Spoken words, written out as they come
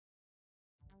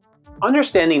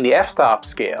Understanding the f-stop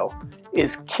scale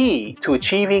is key to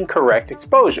achieving correct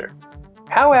exposure.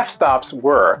 How f-stops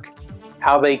work,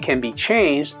 how they can be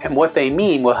changed, and what they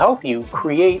mean will help you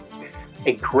create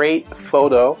a great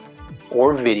photo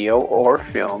or video or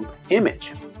film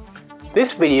image.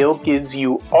 This video gives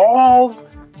you all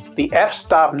the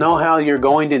f-stop know-how you're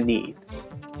going to need.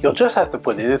 You'll just have to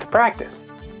put it into practice.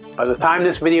 By the time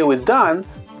this video is done,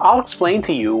 I'll explain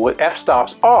to you what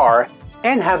f-stops are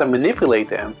and how to manipulate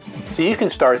them so you can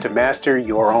start to master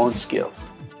your own skills.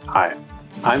 Hi,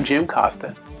 I'm Jim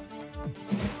Costa.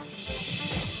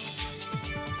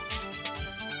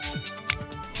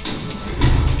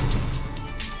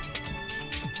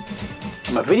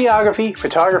 I'm a videography,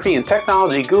 photography, and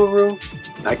technology guru,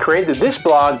 and I created this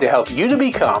blog to help you to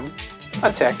become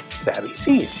a tech-savvy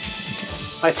senior.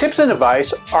 My tips and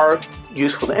advice are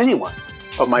useful to anyone,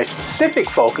 but my specific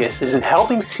focus is in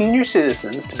helping senior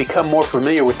citizens to become more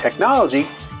familiar with technology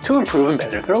to improve and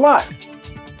better their lives.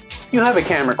 If you have a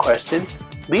camera question,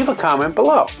 leave a comment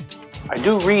below. I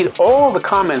do read all the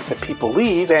comments that people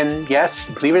leave, and yes,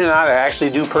 believe it or not, I actually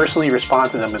do personally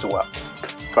respond to them as well.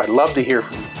 So I'd love to hear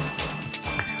from you.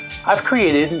 I've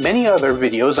created many other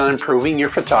videos on improving your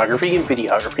photography and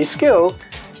videography skills,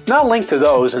 and I'll link to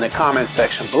those in the comment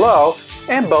section below,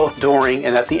 and both during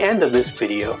and at the end of this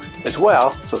video as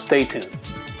well, so stay tuned.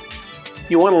 If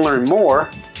you want to learn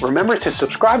more, remember to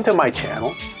subscribe to my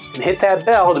channel and hit that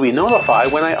bell to be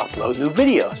notified when I upload new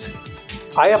videos.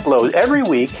 I upload every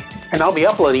week, and I'll be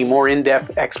uploading more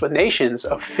in-depth explanations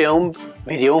of film,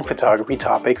 video, and photography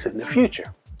topics in the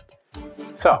future.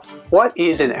 So, what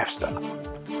is an f-stop?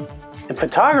 In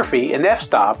photography, an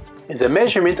f-stop is a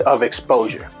measurement of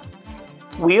exposure.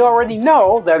 We already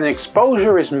know that an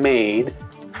exposure is made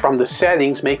from the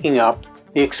settings making up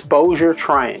the exposure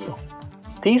triangle.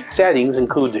 These settings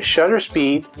include the shutter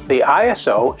speed, the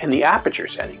ISO, and the aperture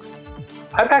settings.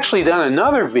 I've actually done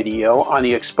another video on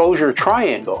the exposure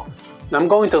triangle, and I'm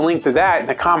going to link to that in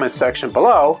the comment section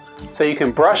below so you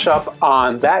can brush up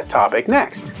on that topic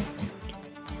next.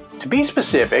 To be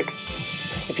specific,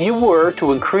 if you were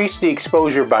to increase the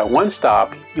exposure by one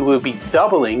stop, you would be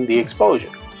doubling the exposure.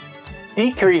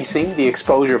 Decreasing the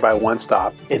exposure by one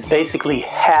stop is basically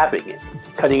halving it,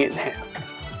 cutting it in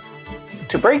half.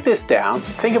 To break this down,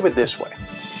 think of it this way.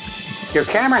 Your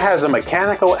camera has a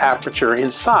mechanical aperture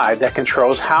inside that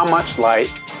controls how much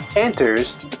light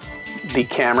enters the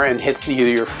camera and hits either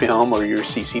your film or your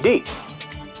CCD.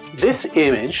 This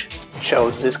image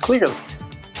shows this clearly.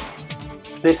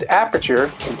 This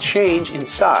aperture can change in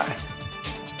size,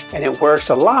 and it works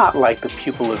a lot like the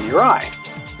pupil of your eye.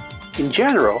 In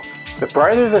general, the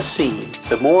brighter the scene,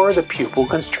 the more the pupil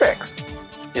constricts.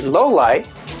 In low light,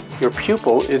 your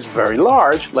pupil is very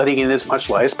large, letting in as much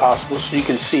light as possible so you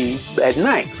can see at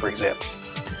night, for example.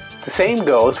 The same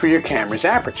goes for your camera's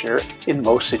aperture in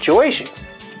most situations.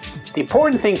 The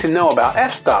important thing to know about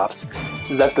f-stops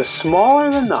is that the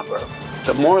smaller the number,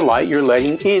 the more light you're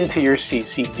letting into your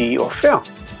CCD or film.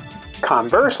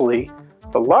 Conversely,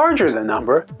 the larger the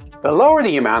number, the lower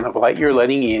the amount of light you're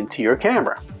letting into your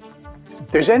camera. If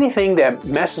there's anything that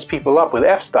messes people up with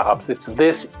f-stops, it's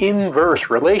this inverse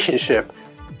relationship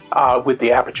with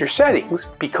the aperture settings,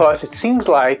 because it seems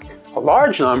like a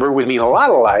large number would mean a lot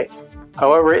of light.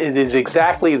 However, it is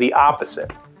exactly the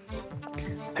opposite.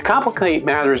 To complicate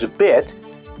matters a bit,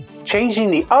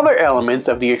 changing the other elements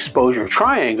of the exposure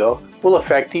triangle will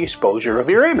affect the exposure of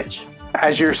your image.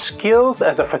 As your skills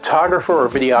as a photographer or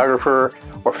videographer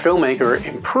or filmmaker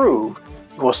improve,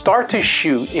 you will start to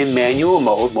shoot in manual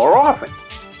mode more often.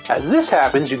 As this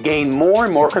happens, you gain more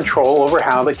and more control over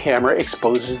how the camera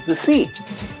exposes the scene.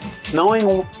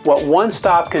 Knowing what one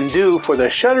stop can do for the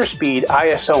shutter speed,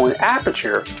 ISO, and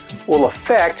aperture will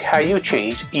affect how you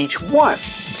change each one.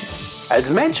 As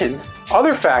mentioned,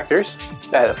 other factors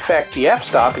that affect the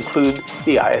f-stop include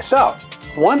the ISO.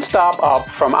 One stop up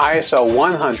from ISO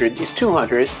 100 is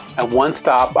 200, and one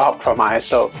stop up from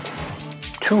ISO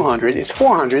 200 is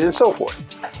 400, and so forth.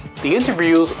 The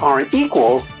intervals aren't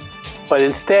equal, but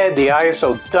instead the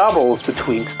ISO doubles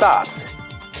between stops.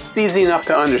 It's easy enough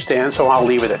to understand, so I'll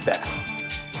leave it at that.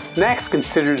 Next,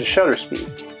 consider the shutter speed.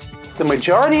 The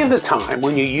majority of the time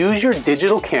when you use your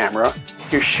digital camera,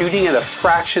 you're shooting at a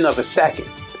fraction of a second.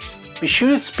 If you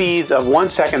shoot at speeds of 1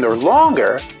 second or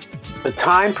longer, the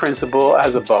time principle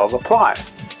as above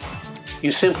applies.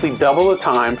 You simply double the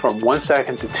time from 1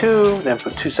 second to 2, then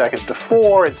from 2 seconds to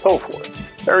 4, and so forth.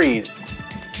 Very easy.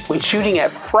 When shooting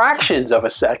at fractions of a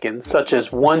second, such as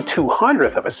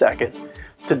 1/200th of a second,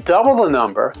 to double the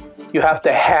number, you have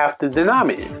to halve the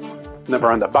denominator,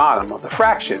 number on the bottom of the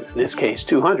fraction, in this case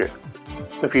 200.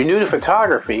 So if you're new to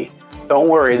photography, Don't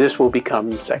worry, this will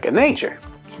become second nature.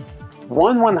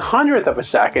 1/100th of a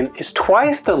second is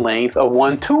twice the length of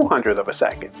 1/200th of a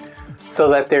second, so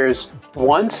that there's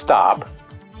one stop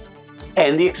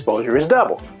and the exposure is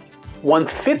double.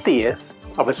 1/50th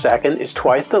of a second is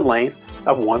twice the length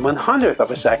of 1/100th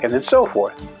of a second, and so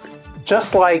forth.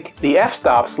 Just like the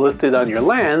f-stops listed on your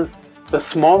lens, the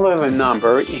smaller the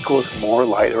number equals more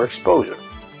light or exposure.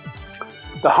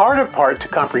 The harder part to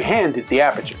comprehend is the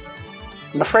aperture.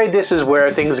 I'm afraid this is where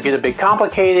things get a bit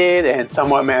complicated and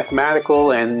somewhat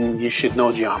mathematical, and you should know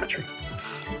geometry.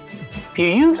 If you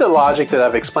use the logic that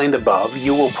I've explained above,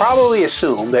 you will probably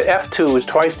assume that f2 is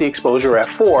twice the exposure of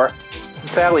f4.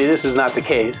 Sadly, this is not the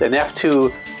case, and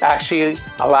f2 actually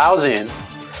allows in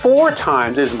 4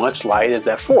 times as much light as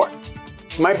f4.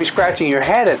 You might be scratching your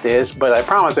head at this, but I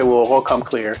promise it will all come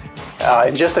clear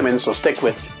in just a minute, so stick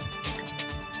with me.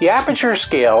 The aperture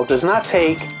scale does not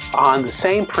take on the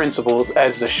same principles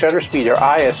as the shutter speed or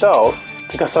ISO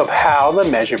because of how the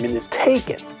measurement is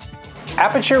taken.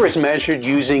 Aperture is measured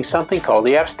using something called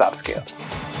the f-stop scale.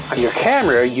 On your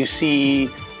camera, you see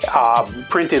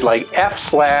printed like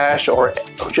f/ or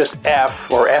just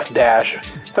f or f dash,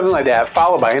 something like that,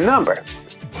 followed by a number.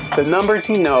 The number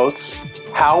denotes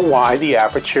how wide the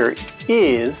aperture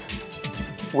is,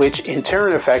 which in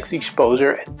turn affects the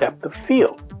exposure and depth of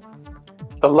field.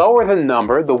 The lower the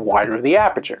number, the wider the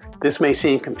aperture. This may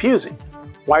seem confusing.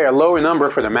 Why a lower number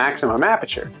for the maximum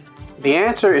aperture? The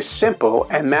answer is simple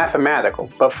and mathematical,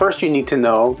 but first you need to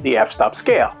know the f-stop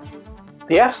scale.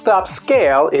 The f-stop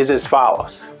scale is as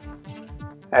follows: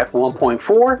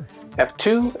 f1.4,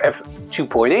 f2,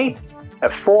 f2.8,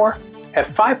 f4,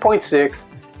 f5.6,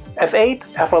 f8,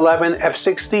 f11,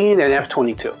 f16, and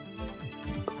f22.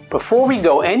 Before we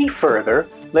go any further,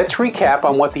 let's recap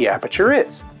on what the aperture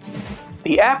is.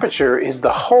 The aperture is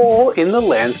the hole in the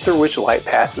lens through which light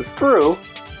passes through.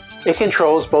 It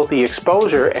controls both the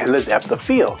exposure and the depth of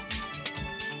field.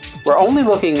 We're only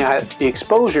looking at the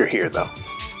exposure here though.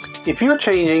 If you're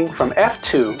changing from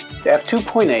f2 to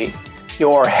f2.8,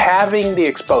 you're halving the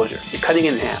exposure. You're cutting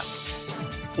it in half.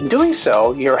 In doing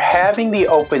so, you're halving the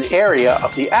open area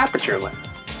of the aperture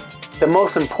lens. The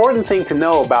most important thing to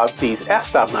know about these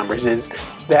f-stop numbers is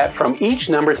that from each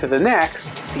number to the next,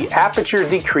 the aperture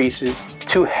decreases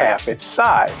to half its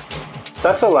size,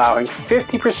 thus allowing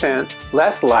 50%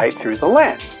 less light through the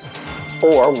lens,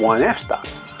 or 1 f-stop.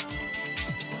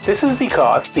 This is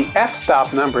because the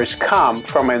f-stop numbers come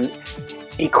from an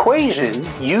equation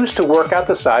used to work out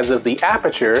the size of the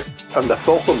aperture from the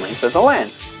focal length of the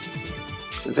lens.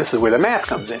 This is where the math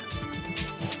comes in.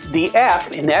 The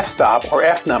f in f-stop or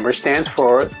f number stands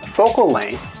for focal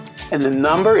length, and the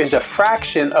number is a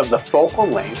fraction of the focal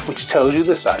length, which tells you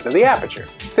the size of the aperture.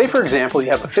 Say for example you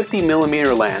have a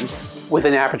 50mm lens with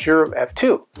an aperture of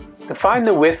f2. To find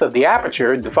the width of the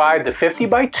aperture, divide the 50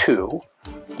 by 2,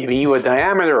 giving you a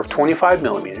diameter of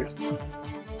 25mm.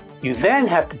 You then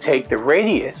have to take the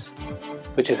radius,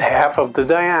 which is half of the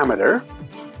diameter,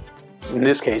 in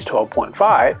this case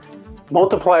 12.5,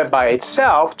 multiply it by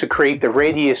itself to create the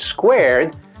radius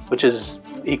squared, which is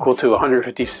equal to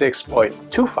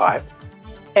 156.25,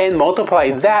 and multiply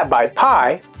that by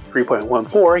pi,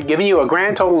 3.14, giving you a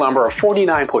grand total number of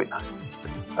 49.9.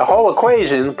 The whole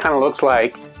equation kind of looks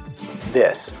like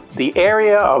this. The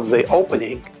area of the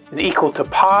opening is equal to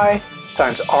pi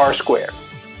times r squared,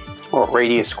 or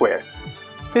radius squared.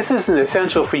 This isn't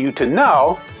essential for you to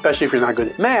know, especially if you're not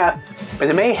good at math, but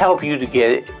it may help you to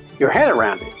get your head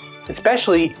around it,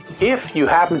 especially if you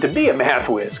happen to be a math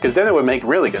whiz, because then it would make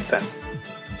really good sense.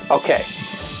 Okay,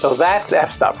 so that's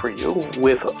f-stop for you.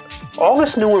 With all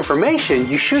this new information,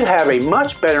 you should have a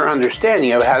much better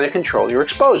understanding of how to control your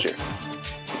exposure.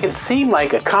 It can seem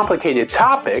like a complicated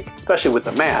topic, especially with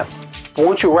the math, but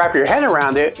once you wrap your head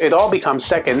around it, it all becomes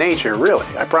second nature, really,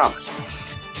 I promise.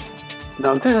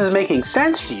 Now, if this is making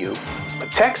sense to you, a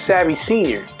tech-savvy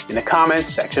senior in the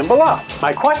comments section below.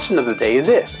 My question of the day is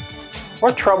this: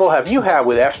 what trouble have you had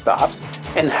with f-stops,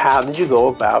 and how did you go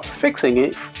about fixing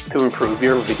it to improve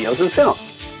your videos and film?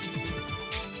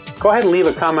 Go ahead and leave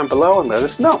a comment below and let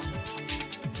us know.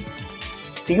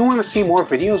 Do you want to see more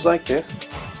videos like this?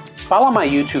 Follow my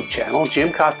YouTube channel,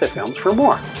 Jim Costa Films, for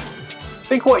more.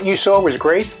 Think what you saw was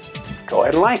great? Go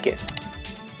ahead and like it.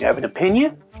 You have an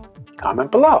opinion?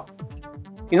 Comment below.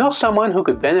 You know someone who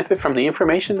could benefit from the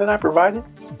information that I provided?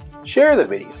 Share the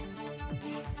video.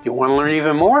 Do you want to learn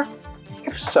even more?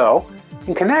 If so, you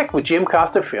can connect with Jim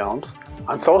Costa Films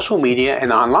on social media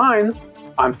and online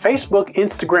on Facebook,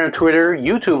 Instagram, Twitter,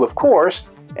 YouTube of course,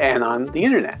 and on the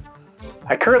internet.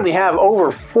 I currently have over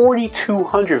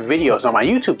 4,200 videos on my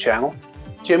YouTube channel,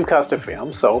 Jim Costa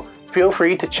Films, so feel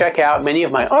free to check out many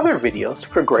of my other videos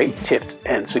for great tips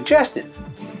and suggestions.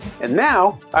 And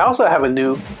now, I also have a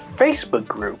new Facebook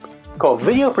group called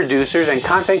Video Producers and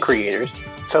Content Creators,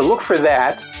 so look for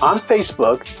that on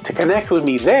Facebook to connect with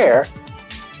me there,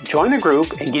 join the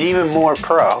group, and get even more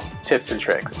pro tips and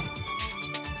tricks.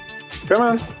 Come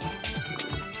on.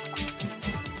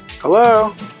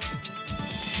 Hello?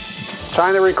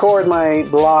 Trying to record my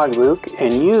blog, Luke,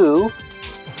 and you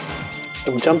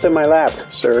have jumped in my lap,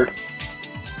 sir.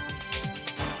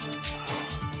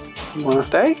 You want to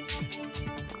stay?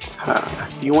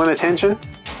 You want attention?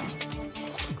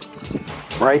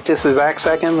 Right this exact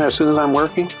second as soon as I'm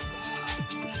working?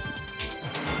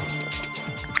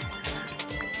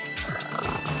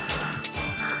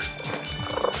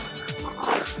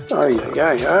 Ay,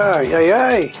 ay, ay, ay,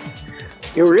 ay.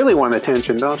 You really want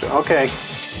attention, don't you? Okay.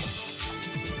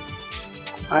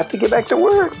 I have to get back to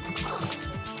work.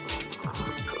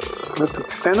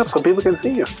 Let's stand up so people can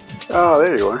see you. Oh,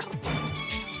 there you are.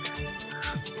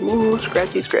 Ooh,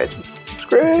 scratchy, scratchy.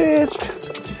 Scratch!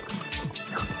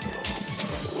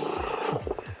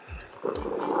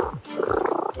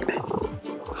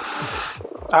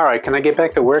 Alright, can I get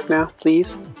back to work now?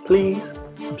 Please? Please?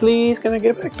 Please, can I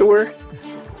get back to work?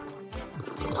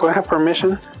 Do I have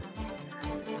permission?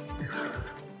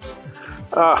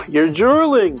 Ah, you're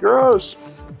drooling! Gross!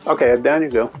 Okay, down you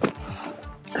go.